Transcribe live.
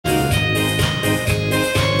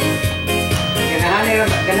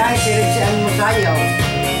ganay siya mo sayaw.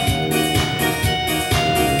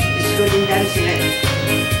 Disco din dan sila.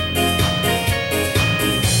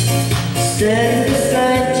 Stand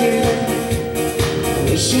beside you,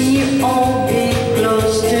 wishing you all be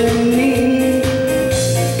close to me.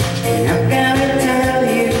 And I've gotta tell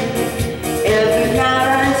you, every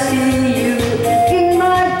night I see you in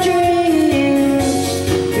my dreams.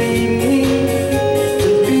 To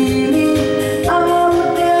be me, I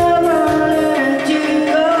would never let you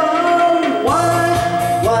go.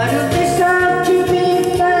 Why do this have to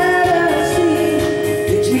be fantasy?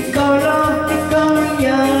 It's me call up the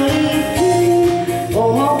reality.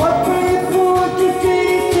 Oh, how I pray for the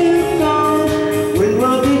day to come when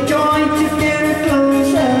we'll be joined together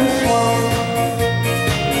close as one.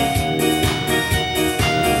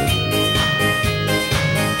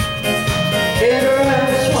 Together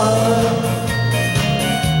as one.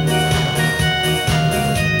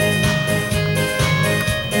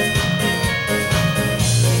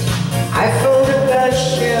 I feel the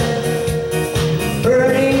passion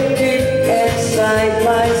burning deep inside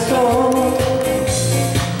my soul,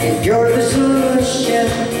 and you're the solution.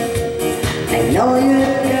 I know you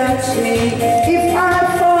got me if I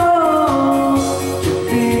fall. To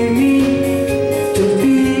be me,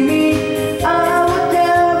 I would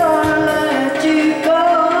never let you go.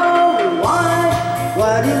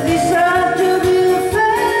 Why did this have to be a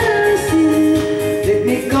fantasy? Let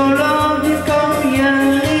me go love, become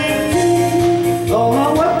reality. Oh,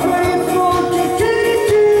 how I pray for the day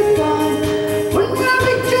to come when we'll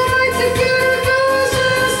be joined together close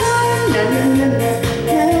as one. Na, na, na, na,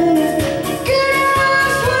 na, na. Together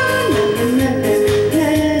as one. Na, na, na, na, na,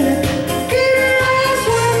 na. Together as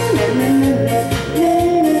one. Na, na, na, na, na, na.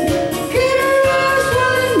 Together as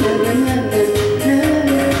one. Na, na, na, na, na,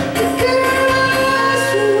 na. Together as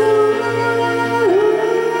one.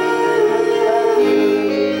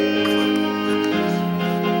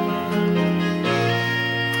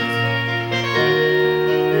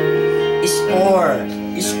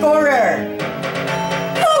 Scorer!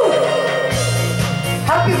 Woo!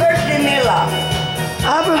 Happy birthday, Mila!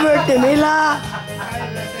 Happy birthday, Mila!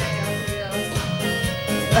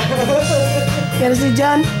 Kaya si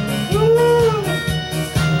John.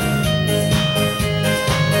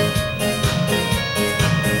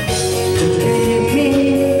 To be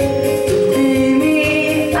me,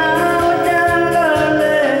 I would never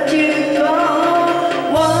let you go.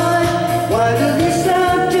 Why do this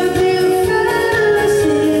have to be a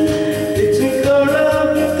fantasy? Let's make our love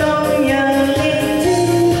become reality.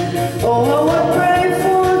 Oh, how I pray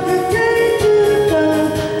for the day to come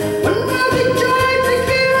when we'll be joined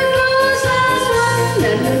together close as one.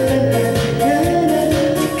 Na, na, na, na, na, na.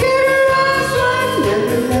 Together as one. Na,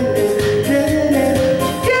 na, na, na, na, na.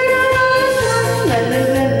 Together as one. Na, na,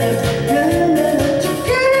 na, na, na, na.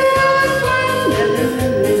 Together as one. Na, na, na,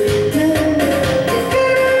 na, na, na.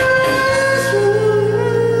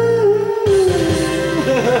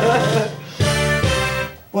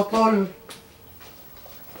 Potol.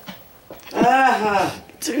 Ah,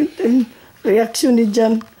 Reaction ni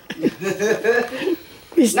John.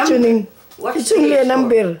 Questioning. What's It's only a the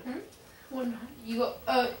number. You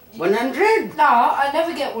got 100. no, I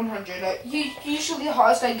never get 100. Like, usually the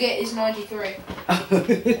highest I get is 93.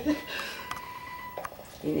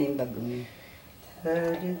 Ini yung bago mo.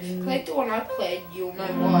 Play the one I played, you'll know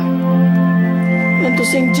why. Want to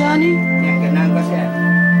sing Johnny? Yang ganang ko siya.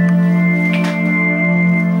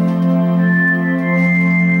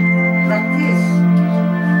 Practice.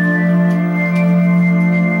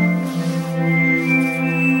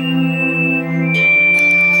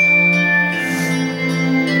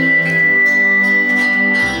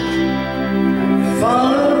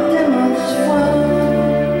 Follow them as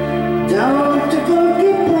one down to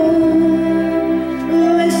Porcupine,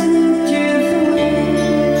 listening to the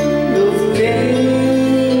wind of day.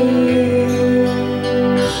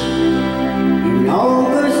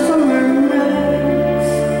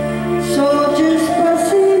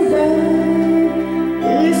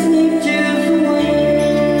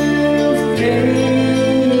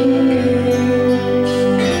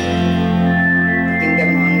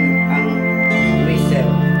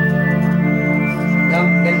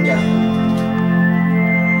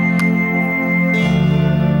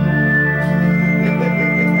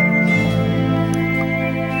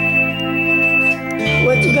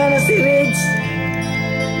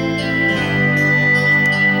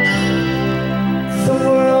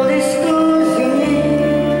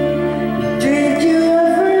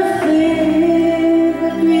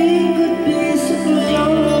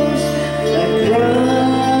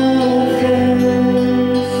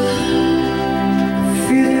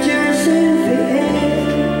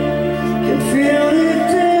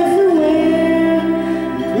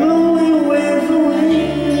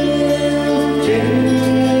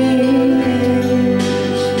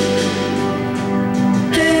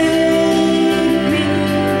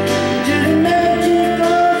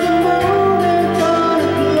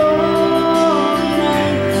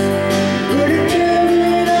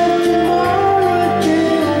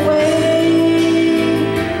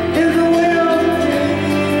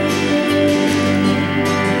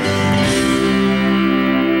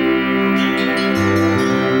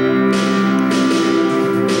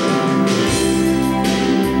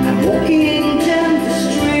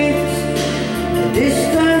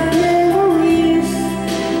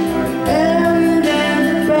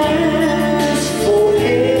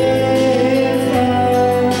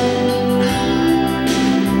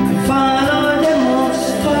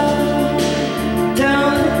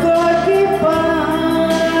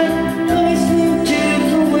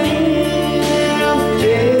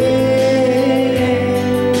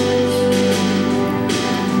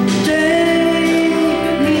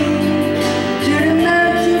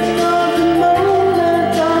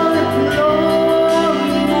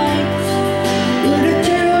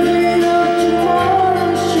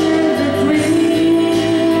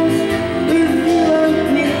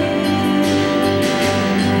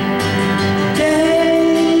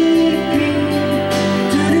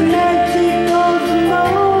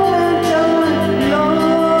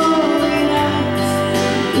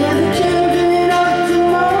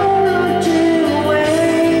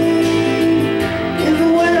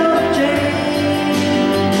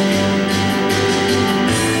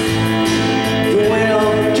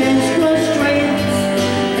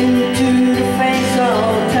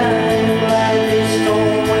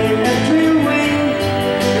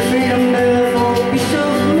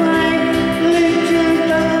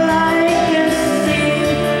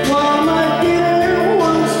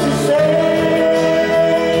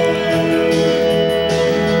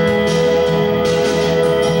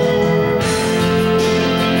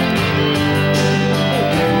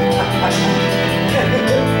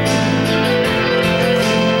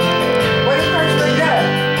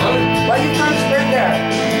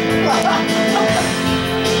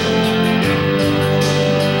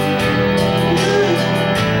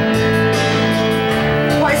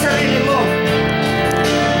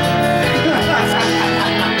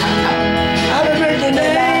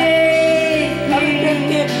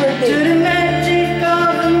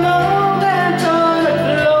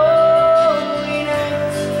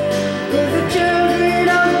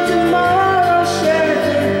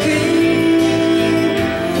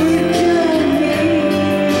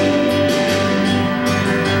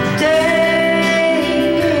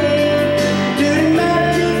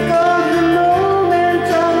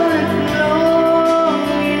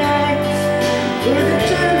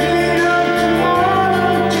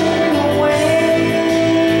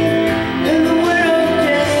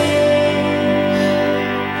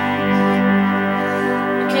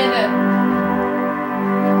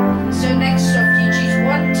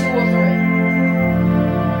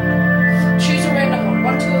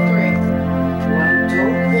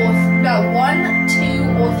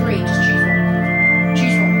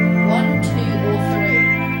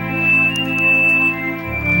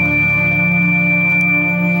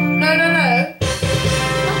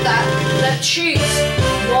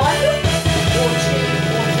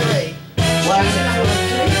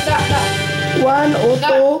 1,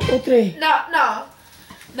 O2, O3. No.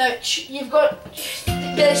 You've got.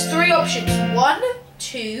 There's 3 options: 1,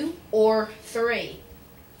 2, or 3.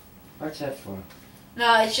 What's that for?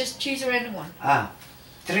 No, it's just choose a random one.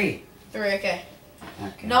 3. 3, okay.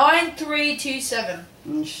 Okay. 9, 3, 2, 7.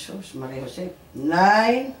 Sus, Maria Jose.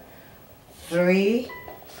 9, 3,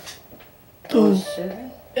 2.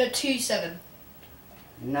 7. 2, 7.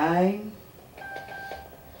 9,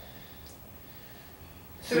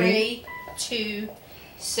 3, 2,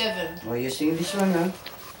 7. Oh, you sing this one, huh?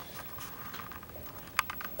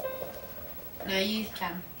 No, you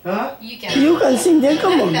can. Huh? You can. You can sing then,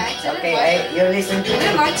 come on. Okay, you listen to I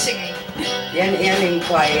don't me. like singing. Yan yung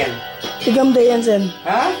choir yan. Tigam da yan, Sen.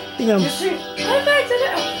 Huh? Tigam. You sing. No, thanks, I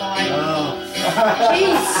don't. Oh, fine. Oh.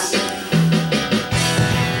 Jeez.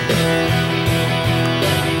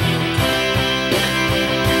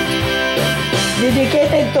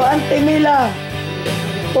 Dedicated to Auntie Mila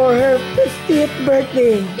for her 50th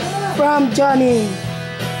birthday from Johnny.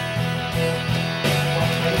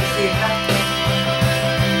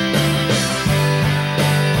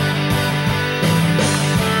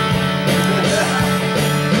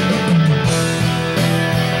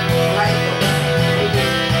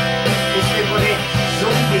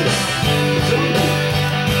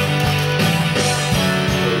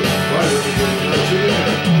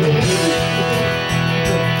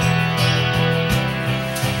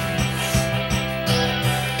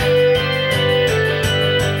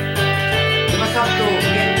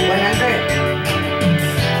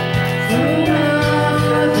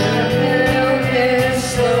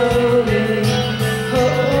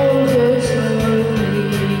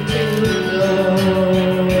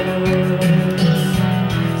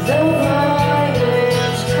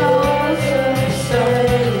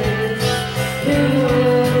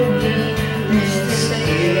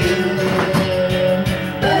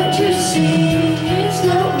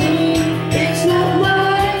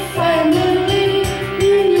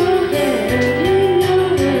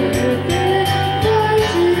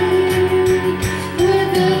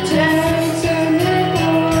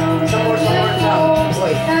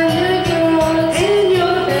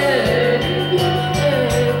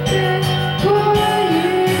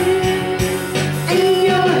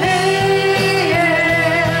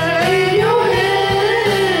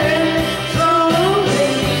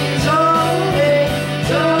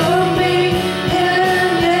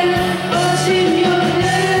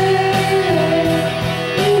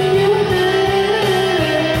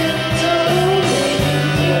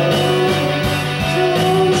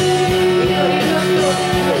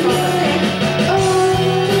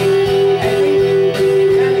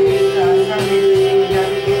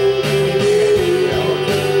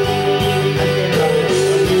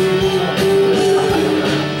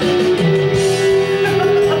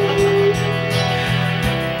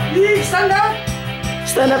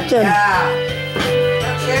 Stand up, Jen. Yeah.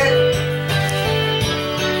 That's it.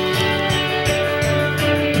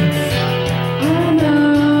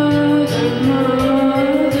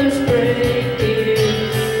 Mother's breaking,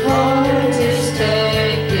 heart is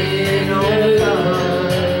taking over.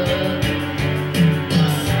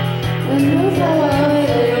 And the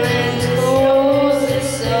violence causes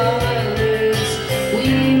silence. We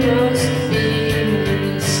must be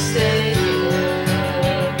mistaken.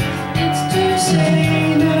 It's to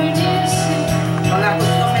say no, just Mga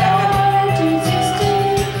gusto mo yan.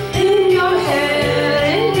 in your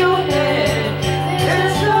head,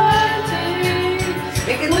 there's nothing.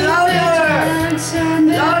 Make it louder.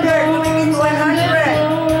 Louder to make it 100.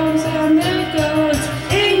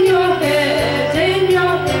 In your head,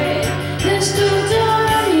 there's still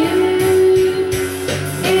dying.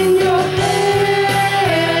 In your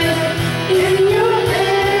head,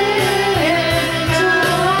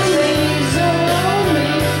 zombie,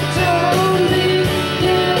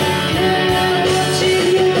 yeah, what's in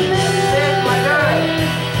your head? My girl.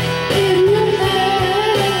 In your head,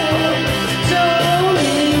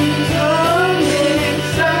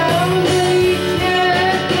 zombie,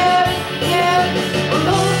 yeah.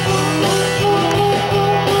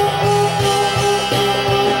 Next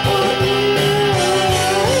one's you,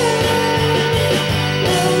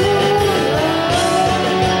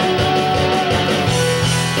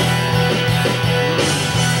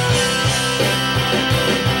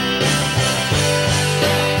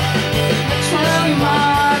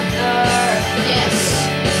 mother. Yes.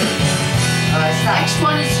 Stop. Next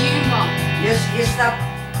one is you, mom. You stop.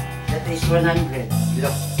 That is 100.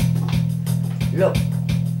 Look. Look.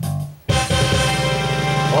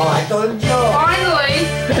 Oh, I told you. Finally.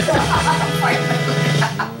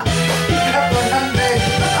 You got 100.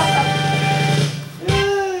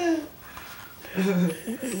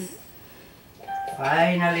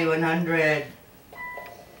 Finally, 100.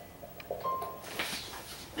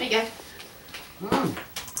 There you go.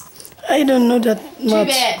 I don't know that Too much.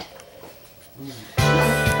 bad.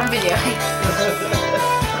 I'm videoing.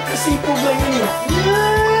 Kasipog lang yun.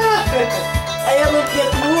 I haven't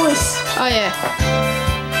get voice. Oh yeah.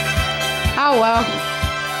 Oh wow.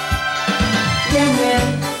 Yeah, man.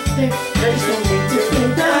 There's no need to feel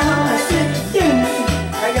down. I said, yeah, man.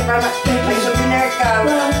 Kaya para may souvenir ka.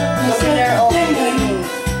 Souvenir of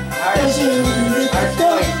There's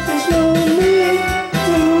no need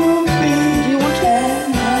to be.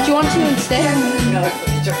 Do you want to instead? No,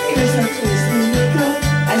 it's okay. There's no place to go.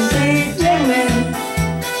 I say, yeah, man.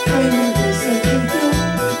 When you listen to go,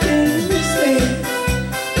 then you say,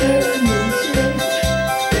 there is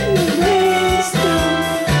ways to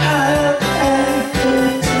have a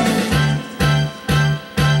good time.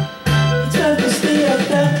 It's time to stay at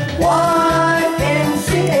the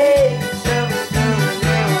YMCA.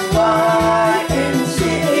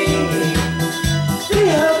 YMCA. We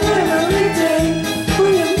have everything for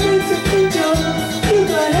you need to enjoy. You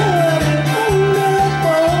can have it on the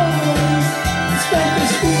boys. It's time to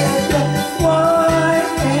stay at the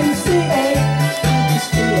YMCA. It's time to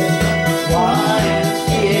stay at the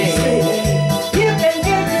YMCA. You can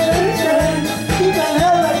get your return. You can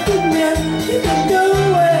have a good meal. You can do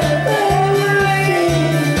whatever you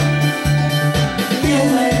feel. Yeah,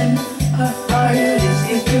 man. Are you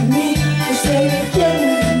listening to me? I say, yeah,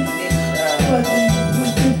 man. What do you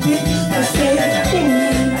want to be? I say, yeah,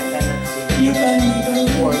 man. You can never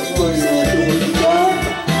work for so you don't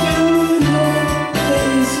know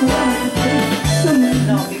there's one thing. No, man.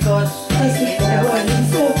 No, because I say, oh, what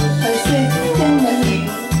is up? I say, yeah, man.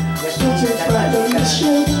 Put your pride on the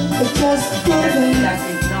show. I just go there.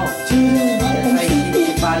 doesn't know. To the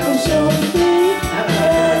YMCA and show me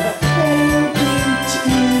everything to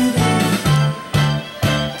them.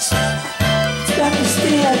 It's got to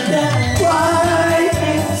stay at the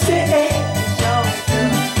YMCA.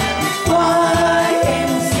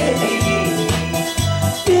 YMCA.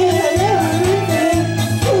 They had everything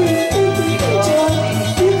for you to enjoy.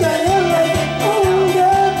 You can have it on the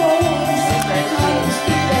boys. Stay at the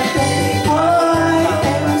YMCA.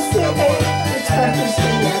 It's got to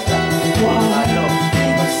stay at the YMCA.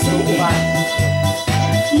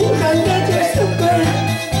 You can get yourself good.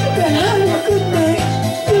 You can have a good day.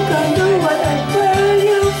 You can do whatever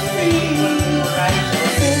you feel.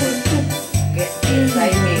 Get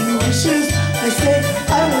timing. Shoes. I said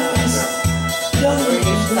I was young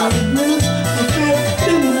and blues. I felt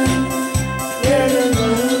the moon. Where the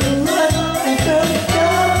moon was. I felt the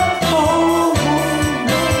whole world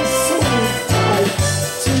was so tight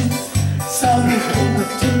to something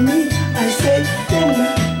to me. I said, then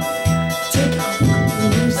take out the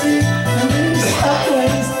music and lose our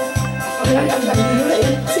ways.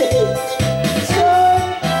 So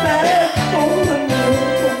back home and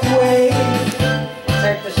move away.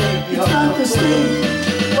 Start to say, you It's time to stay.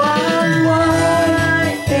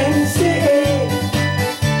 YMCA.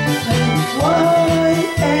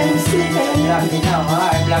 YMCA. Lucky now, ha?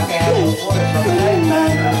 I'm lucky I have a voice. Hey,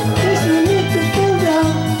 man, there's no need to feel down.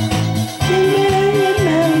 Yeah,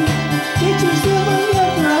 man, get yourself on the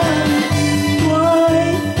ground.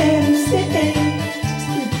 YMCA. Just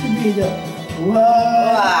need to be the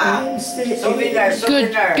YMCA. Souvenir,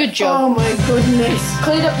 souvenir. Good job. Oh my goodness.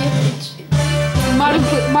 Clean up your. Might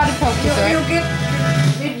have helped you, You get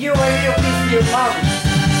video where you kiss your mom.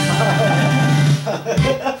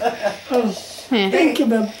 Thank you,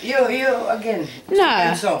 babe. You again. No.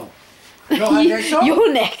 Second song. No other song?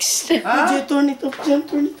 You're next. Huh? Did you turn it off, Jen?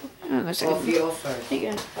 Turn it off. Oh, that's Coffee offer. There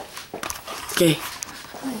you go. Okay.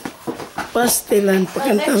 Pastilan,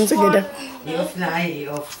 pakantahan sa gada. I-off na ay,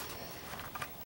 i-off.